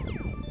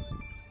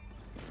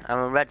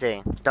 I'm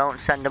ready. Don't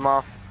send them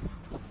off.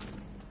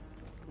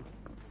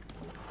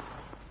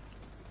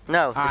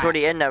 No, it's Alright,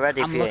 already in there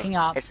ready I'm for you. looking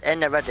up- It's in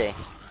there ready.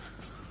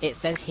 It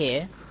says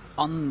here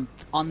on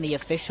the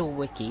official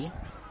wiki,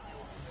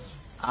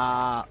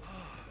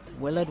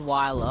 Willard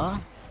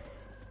Wyler.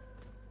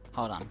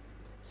 Hold on.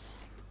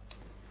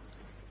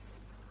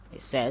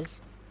 It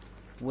says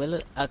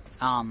Willard.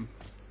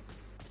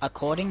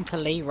 According to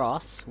Lee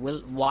Ross,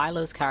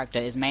 Wyler's character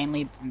is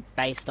mainly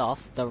based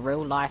off the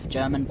real-life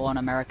German-born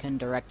American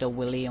director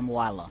William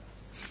Wyler,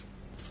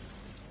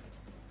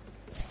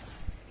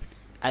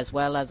 as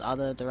well as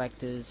other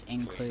directors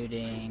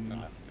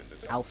including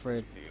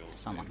Alfred.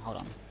 Someone, hold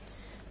on.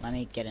 Let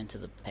me get into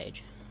the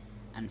page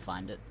and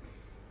find it.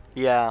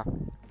 Yeah.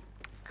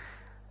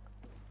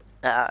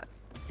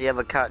 The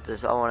other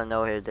characters, I want to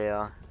know who they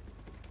are.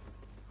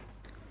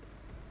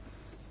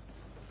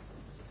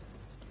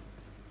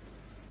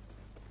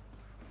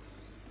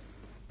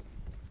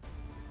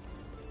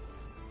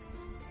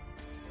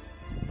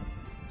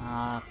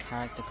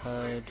 Character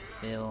code,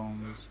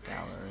 films,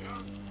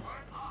 gallery.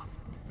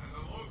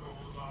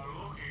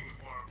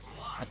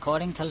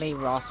 According to Lee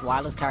Ross,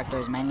 Wyler's character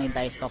is mainly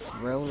based off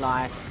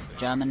real-life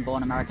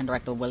German-born American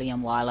director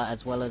William Wyler,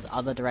 as well as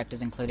other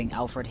directors including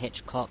Alfred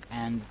Hitchcock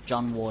and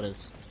John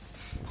Waters.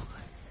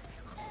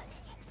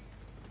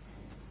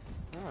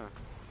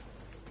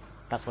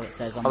 That's what it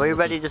says on the Are we wiki.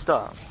 ready to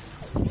start?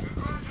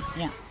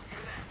 Yeah.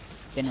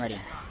 Been ready.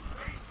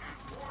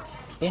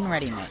 Been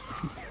ready, mate.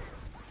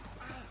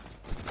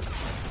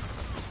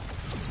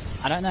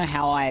 I don't know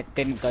how I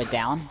didn't go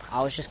down.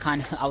 I was just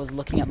I was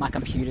looking at my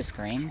computer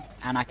screen,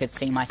 and I could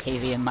see my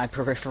TV in my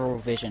peripheral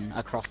vision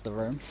across the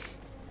room.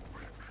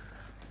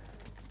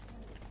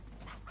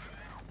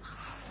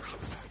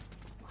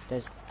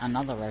 There's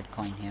another red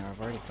coin here, I've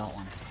already got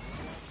one.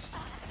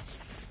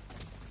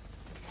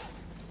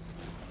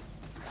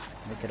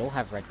 We could all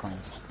have red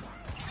coins.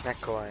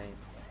 That coin.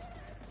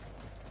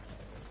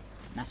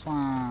 That's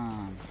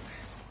one.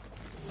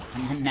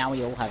 And then now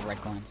we all have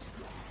red coins.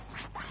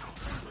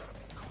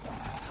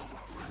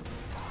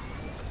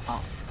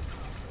 Oh.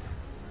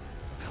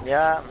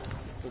 Yeah,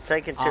 you're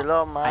taking too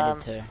long, man. I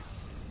did too.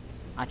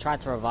 I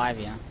tried to revive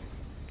you,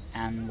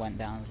 and went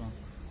down as well.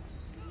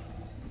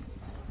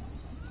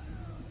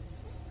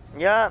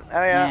 Yeah,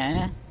 oh yeah.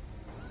 Yeah.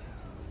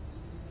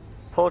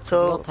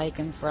 Portal. You're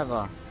taking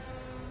forever.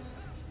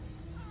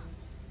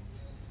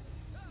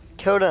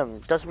 Kill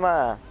them, doesn't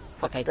matter.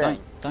 Fuck Okay, them.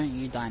 don't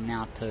you die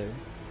now too.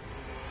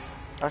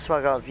 I swear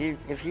to God,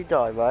 if you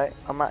die, right,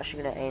 I'm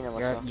actually gonna aim him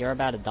myself. You're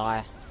about to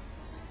die.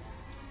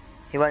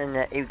 He went in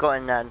there, he got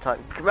in there and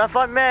typed,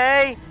 revive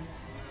me!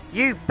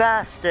 You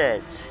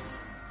bastard!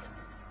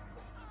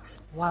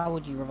 Why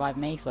would you revive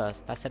me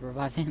first? I said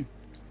revive him.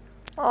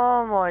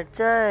 Oh my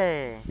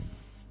day.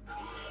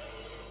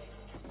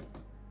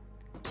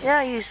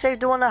 Yeah, you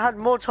saved the one that had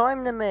more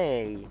time than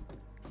me.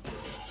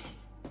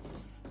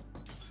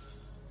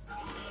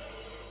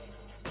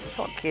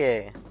 Fuck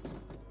you.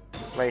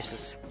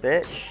 Racist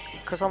bitch.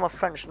 Because I'm a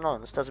French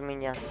nonce doesn't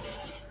mean you...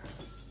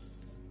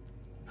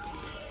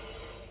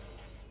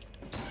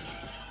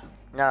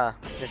 Nah,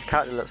 this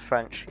character looks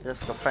French. He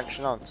looks like a French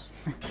nonce.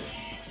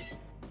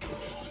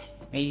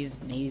 He's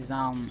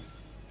I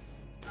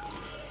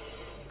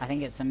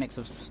think it's a mix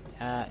of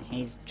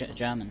he's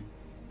German.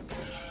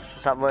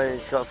 Is that why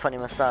he's got a funny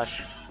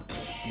moustache?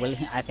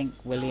 I think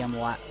William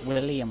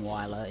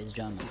Wyler is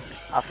German.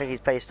 I think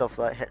he's based off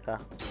like Hitler.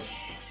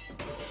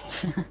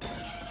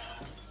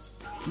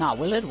 No,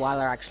 Willard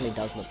Wyler actually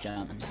does look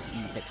German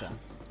in the picture.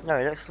 No,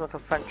 he looks like a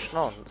French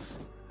nonce.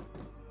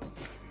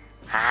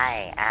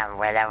 Hi, I'm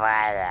Willard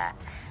Wyler,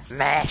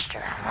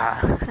 master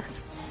of...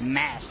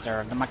 Master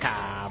of the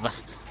macabre.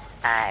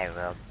 I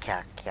will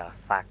kick your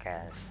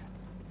fuckers.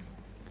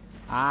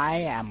 I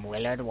am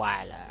Willard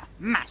Wyler,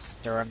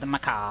 master of the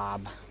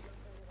macabre.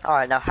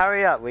 Alright, now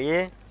hurry up, will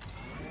you?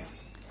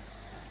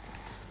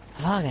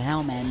 Fucking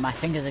hell, man, my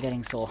fingers are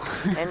getting sore.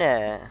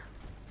 Innit?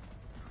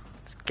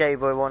 It's Gay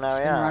Boy won't Just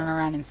hurry been running up.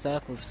 around in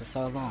circles for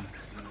so long.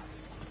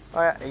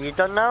 Alright, are you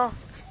done now?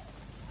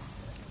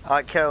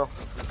 Alright, kill.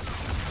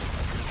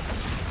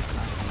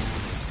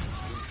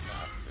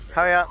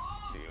 Hurry up.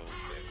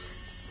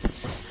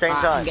 Same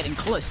I'm time. getting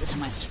closer to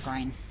my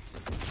screen.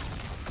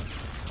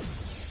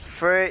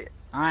 3.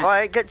 Alright,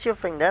 Alright, get to your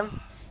thing then.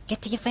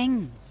 get to your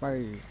thing,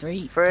 bro.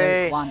 3, 3.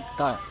 2, 1,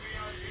 go.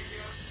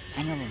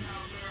 Any of them.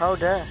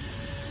 Hold it.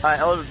 Alright,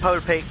 hold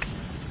Polar Peak.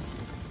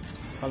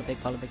 Polar pig,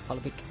 polar pig,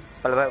 polar pig.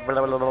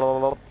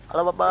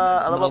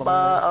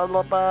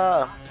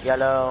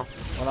 Yellow.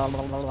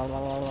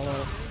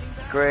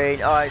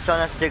 Green. Alright,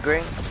 someone has to do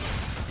green.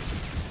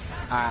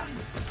 Alright,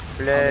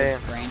 Blue.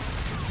 green.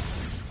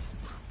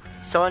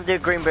 Someone do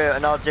green blue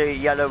and I'll do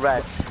yellow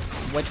red.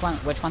 Which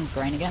one's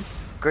green again?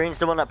 Green's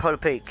the one at Polar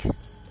Peak.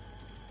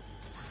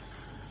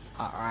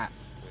 Alright.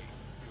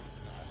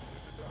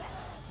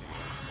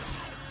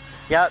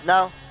 Yep,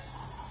 no.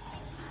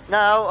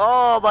 No,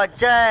 oh my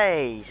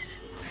days.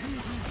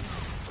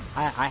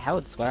 I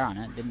held square on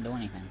it, didn't do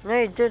anything. No,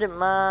 you didn't,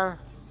 man.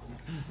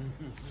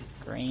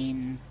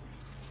 Green,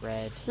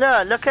 red.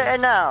 Look at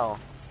it now.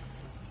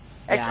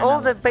 It's Yeah, I all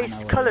know the what- I base know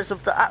what it colours is.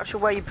 of the actual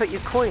way you put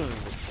your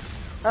coins.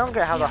 I don't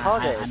get how the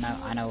hard it is.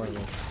 I know what it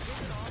is.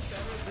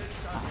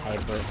 Oh, hey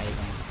bro, how you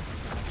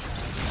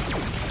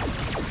doing?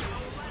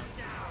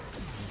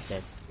 He's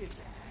dead.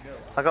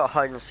 I got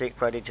hide and seek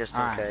ready just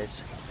in Alright.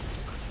 case.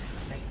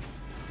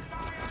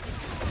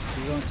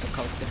 We weren't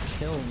supposed to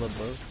kill the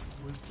bro.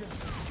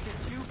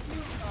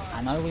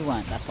 I know we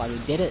weren't, that's why we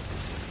did it.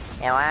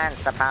 You weren't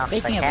supposed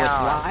Speaking to of which,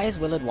 kill. why is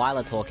Willard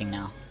Wyler talking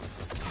now?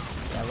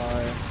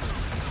 Yellow,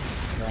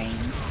 green,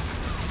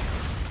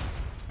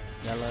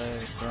 yellow,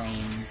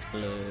 green,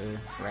 blue,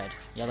 red.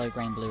 Yellow,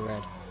 green, blue,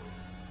 red.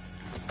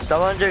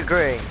 Someone do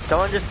green.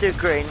 Someone just do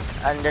green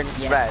and then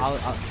Yeah, red.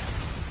 I'll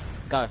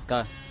go,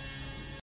 go.